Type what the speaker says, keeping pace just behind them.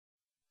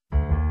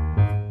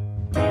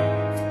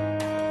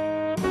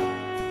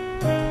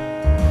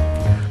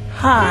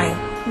Hi,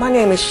 my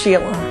name is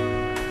Sheila.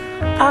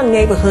 Our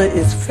neighborhood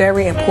is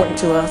very important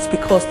to us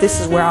because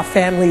this is where our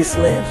families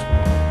live.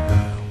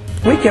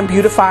 We can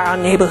beautify our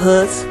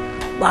neighborhoods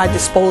by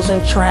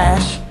disposing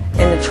trash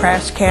in the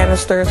trash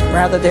canisters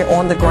rather than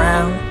on the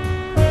ground.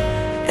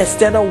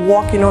 Instead of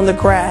walking on the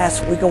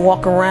grass, we can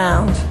walk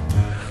around.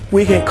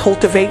 We can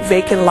cultivate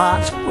vacant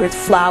lots with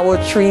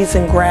flower, trees,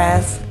 and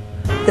grass.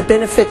 The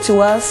benefit to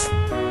us,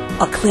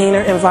 a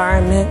cleaner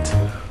environment,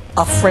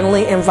 a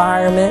friendly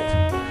environment,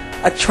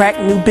 attract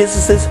new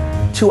businesses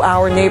to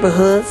our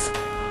neighborhoods.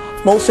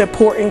 Most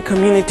important,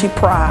 community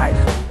pride.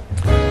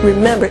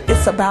 Remember,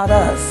 it's about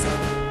us.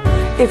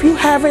 If you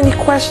have any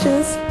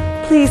questions,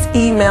 please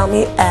email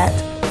me at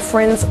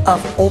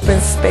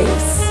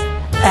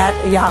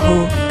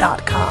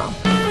friendsofopenspace@yahoo.com.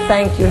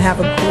 Thank you and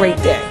have a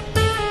great day.